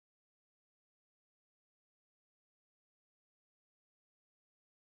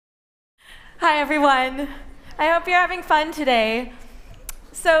Hi, everyone. I hope you're having fun today.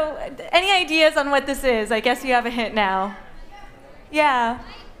 So, any ideas on what this is? I guess you have a hint now. Yeah,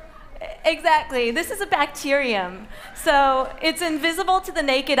 exactly. This is a bacterium. So, it's invisible to the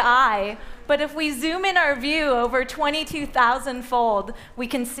naked eye, but if we zoom in our view over 22,000-fold, we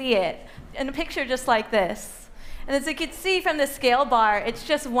can see it in a picture just like this. And as you can see from the scale bar, it's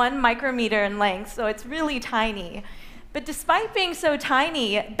just 1 micrometer in length, so it's really tiny. But despite being so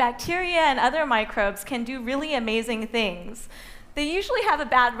tiny, bacteria and other microbes can do really amazing things. They usually have a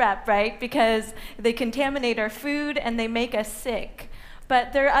bad rep, right? Because they contaminate our food and they make us sick.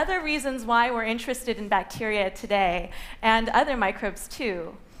 But there are other reasons why we're interested in bacteria today, and other microbes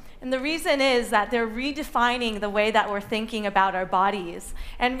too. And the reason is that they're redefining the way that we're thinking about our bodies,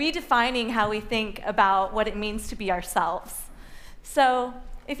 and redefining how we think about what it means to be ourselves. So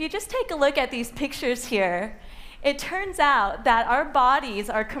if you just take a look at these pictures here, it turns out that our bodies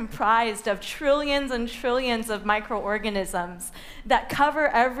are comprised of trillions and trillions of microorganisms that cover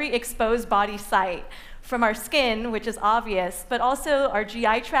every exposed body site, from our skin, which is obvious, but also our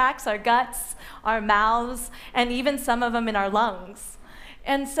GI tracts, our guts, our mouths, and even some of them in our lungs.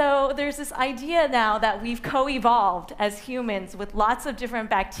 And so there's this idea now that we've co-evolved as humans with lots of different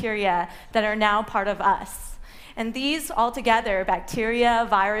bacteria that are now part of us. And these altogether, bacteria,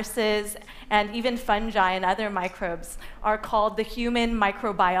 viruses, and even fungi and other microbes, are called the human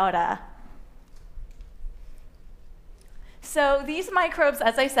microbiota. So these microbes,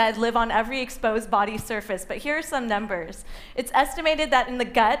 as I said, live on every exposed body surface, but here are some numbers. It's estimated that in the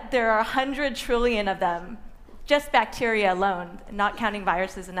gut, there are 100 trillion of them, just bacteria alone, not counting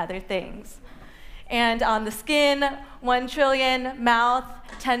viruses and other things. And on the skin, 1 trillion, mouth,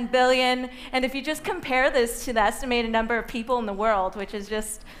 10 billion. And if you just compare this to the estimated number of people in the world, which is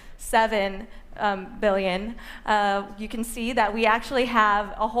just 7 billion, you can see that we actually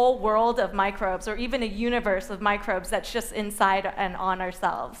have a whole world of microbes, or even a universe of microbes that's just inside and on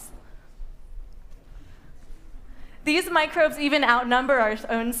ourselves. These microbes even outnumber our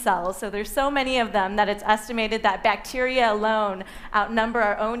own cells, so there's so many of them that it's estimated that bacteria alone outnumber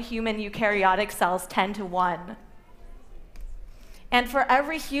our own human eukaryotic cells 10 to 1. And for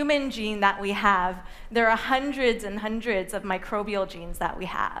every human gene that we have, there are hundreds and hundreds of microbial genes that we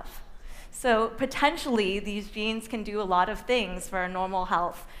have. So potentially, these genes can do a lot of things for our normal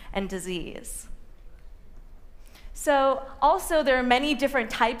health and disease. So also, there are many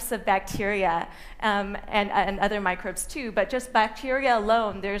different types of bacteria and other microbes too, but just bacteria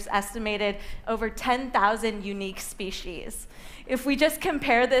alone, there's estimated over 10,000 unique species. If we just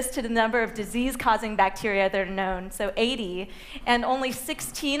compare this to the number of disease-causing bacteria that are known, so 80, and only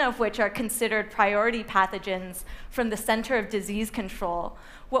 16 of which are considered priority pathogens from the Center of Disease Control,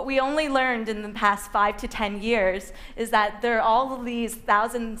 what we only learned in the past 5 to 10 years is that there are all of these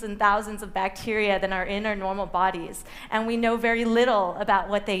thousands and thousands of bacteria that are in our normal bodies, and we know very little about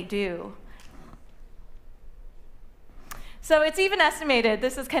what they do. So it's even estimated,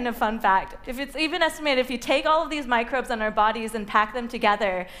 this is kind of a fun fact, it's even estimated if you take all of these microbes in our bodies and pack them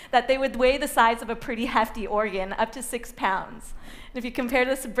together, that they would weigh the size of a pretty hefty organ, up to 6 pounds. And if you compare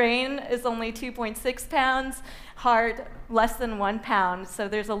this, brain is only 2.6 pounds, heart less than 1 pound, so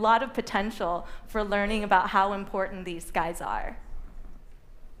there's a lot of potential for learning about how important these guys are.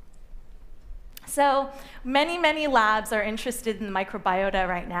 So many, many labs are interested in the microbiota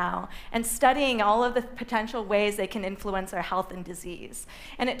right now and studying all of the potential ways they can influence our health and disease.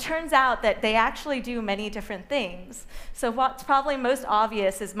 And it turns out that they actually do many different things. So what's probably most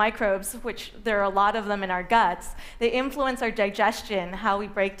obvious is microbes, which there are a lot of them in our guts. They influence our digestion, how we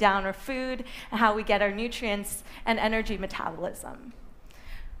break down our food, and how we get our nutrients and energy metabolism.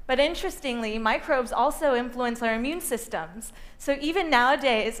 But interestingly, microbes also influence our immune systems. So even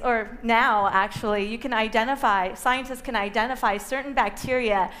nowadays, or now actually, scientists can identify certain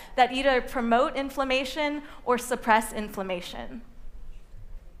bacteria that either promote inflammation or suppress inflammation.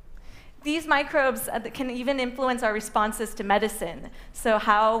 These microbes can even influence our responses to medicine, so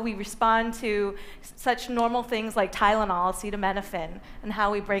how we respond to such normal things like Tylenol, acetaminophen, and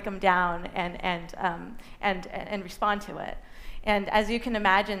how we break them down and respond to it. And as you can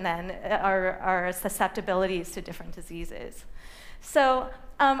imagine then, our susceptibilities to different diseases. So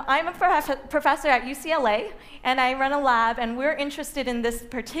I'm a professor at UCLA, and I run a lab, and we're interested in this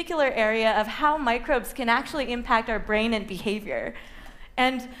particular area of how microbes can actually impact our brain and behavior.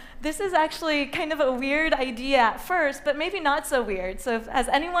 And this is actually kind of a weird idea at first, but maybe not so weird. So has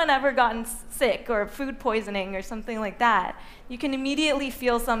anyone ever gotten sick or food poisoning or something like that? You can immediately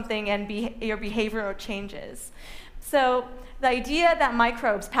feel something and your behavior changes. So The idea that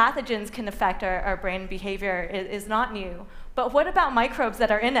microbes, pathogens, can affect our brain behavior is not new. But what about microbes that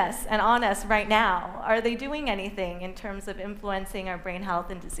are in us and on us right now? Are they doing anything in terms of influencing our brain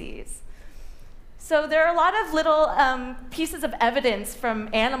health and disease? So there are a lot of little pieces of evidence from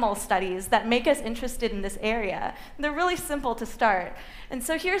animal studies that make us interested in this area. And they're really simple to start. And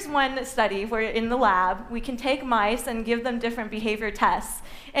so here's one study where in the lab, we can take mice and give them different behavior tests.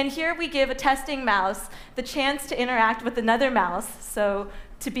 And here we give a testing mouse the chance to interact with another mouse, so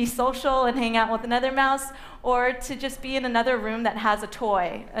to be social and hang out with another mouse, or to just be in another room that has a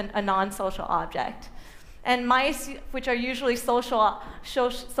toy, a non-social object. And mice, which are usually social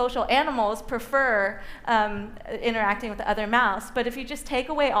animals, prefer interacting with the other mouse. But if you just take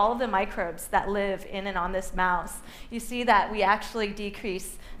away all of the microbes that live in and on this mouse, you see that we actually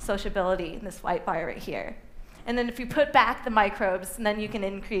decrease sociability in this white bar right here. And then if you put back the microbes, then you can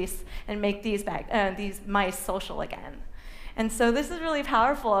increase and make these mice social again. And so this is really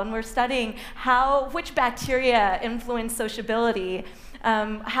powerful, and we're studying which bacteria influence sociability.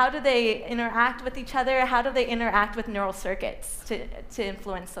 How do they interact with each other? How do they interact with neural circuits to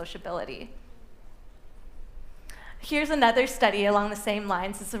influence sociability? Here's another study along the same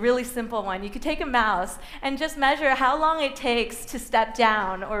lines. It's a really simple one. You could take a mouse and just measure how long it takes to step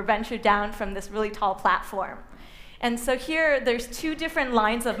down or venture down from this really tall platform. And so here, there's two different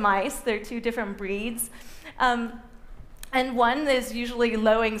lines of mice. They're two different breeds. And one is usually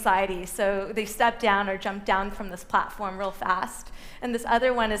low anxiety, so they step down or jump down from this platform real fast. And this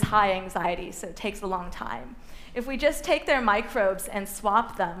other one is high anxiety, so it takes a long time. If we just take their microbes and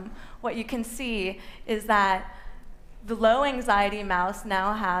swap them, what you can see is that the low anxiety mouse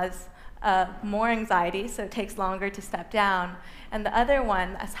now has more anxiety, so it takes longer to step down. And the other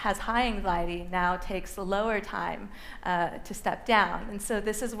one has high anxiety, now takes a lower time to step down. And so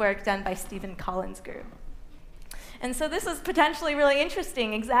this is work done by Stephen Collins' group. And so this is potentially really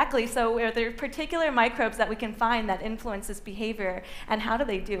interesting, exactly. So are there particular microbes that we can find that influence this behavior, and how do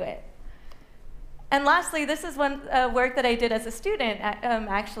they do it? And lastly, this is one work that I did as a student,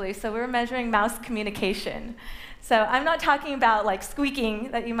 actually. So we were measuring mouse communication. So I'm not talking about like squeaking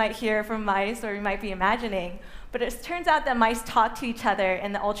that you might hear from mice or you might be imagining, but it turns out that mice talk to each other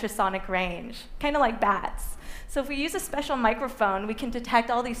in the ultrasonic range, kind of like bats. So if we use a special microphone, we can detect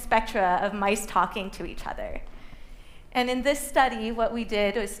all these spectra of mice talking to each other. And in this study, what we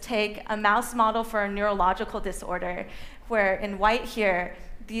did was take a mouse model for a neurological disorder, where in white here,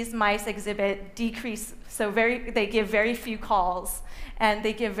 these mice exhibit decrease, so they give very few calls, and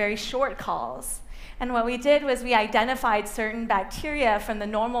they give very short calls. And what we did was we identified certain bacteria from the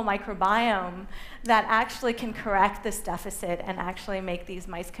normal microbiome that actually can correct this deficit and actually make these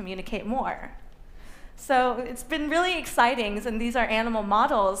mice communicate more. So it's been really exciting, and these are animal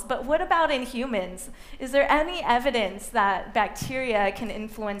models, but what about in humans? Is there any evidence that bacteria can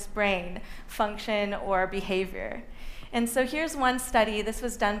influence brain function or behavior? And so here's one study. This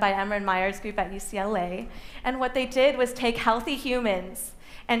was done by Emmer and Meyer's group at UCLA, and what they did was take healthy humans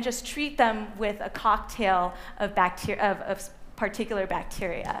and just treat them with a cocktail of particular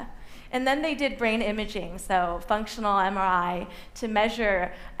bacteria. And then they did brain imaging, so functional MRI, to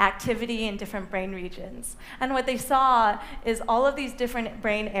measure activity in different brain regions. And what they saw is all of these different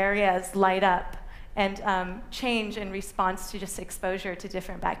brain areas light up and change in response to just exposure to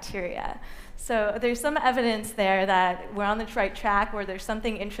different bacteria. So there's some evidence there that we're on the right track, or there's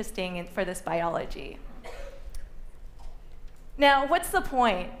something interesting for this biology. Now, what's the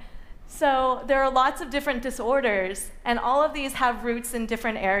point? So there are lots of different disorders, and all of these have roots in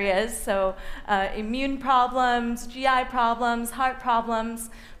different areas, so immune problems, GI problems, heart problems,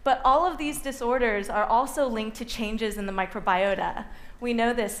 but all of these disorders are also linked to changes in the microbiota. We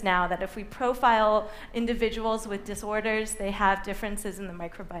know this now, that if we profile individuals with disorders, they have differences in the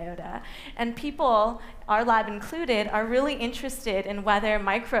microbiota. And people, our lab included, are really interested in whether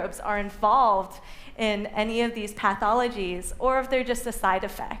microbes are involved in any of these pathologies, or if they're just a side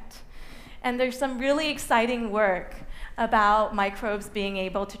effect. And there's some really exciting work about microbes being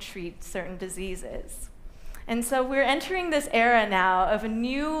able to treat certain diseases. And so we're entering this era now of a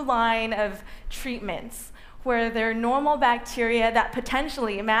new line of treatments where there are normal bacteria that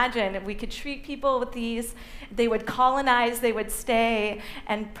potentially, imagine if we could treat people with these, they would colonize, they would stay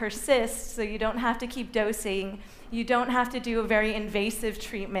and persist, so you don't have to keep dosing. You don't have to do a very invasive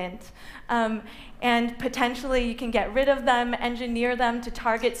treatment. And potentially you can get rid of them, engineer them to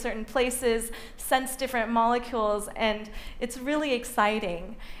target certain places, sense different molecules, and it's really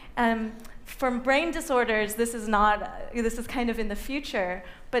exciting. For brain disorders, this is kind of in the future,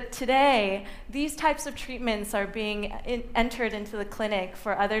 but today, these types of treatments are being entered into the clinic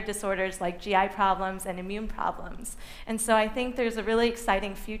for other disorders like GI problems and immune problems. And so I think there's a really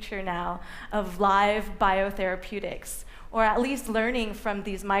exciting future now of live biotherapeutics, or at least learning from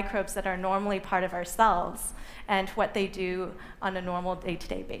these microbes that are normally part of our cells and what they do on a normal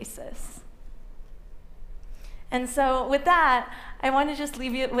day-to-day basis. And so with that, I want to just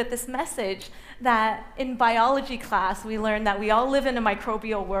leave you with this message that in biology class, we learned that we all live in a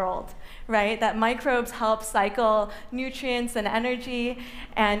microbial world, right? That microbes help cycle nutrients and energy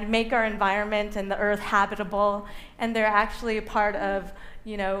and make our environment and the earth habitable. And they're actually a part of,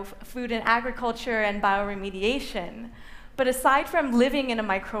 food and agriculture and bioremediation. But aside from living in a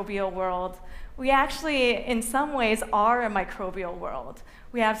microbial world, we actually, in some ways, are a microbial world.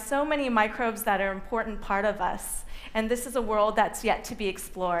 We have so many microbes that are an important part of us, and this is a world that's yet to be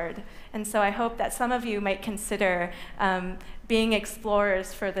explored. And so I hope that some of you might consider being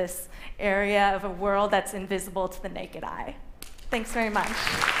explorers for this area of a world that's invisible to the naked eye. Thanks very much.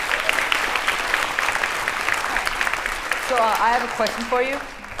 So I have a question for you.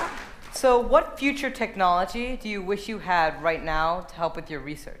 So what future technology do you wish you had right now to help with your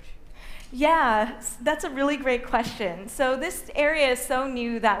research? Yeah, that's a really great question. So this area is so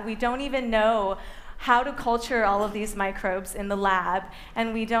new that we don't even know how to culture all of these microbes in the lab,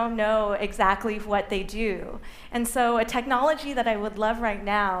 and we don't know exactly what they do. And so a technology that I would love right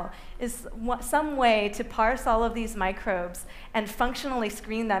now is some way to parse all of these microbes and functionally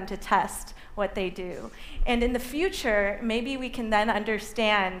screen them to test what they do. And in the future, maybe we can then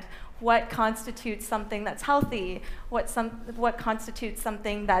understand what constitutes something that's healthy, what constitutes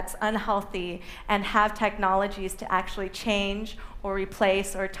something that's unhealthy, and have technologies to actually change or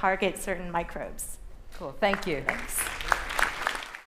replace or target certain microbes. Cool, thank you. Thanks.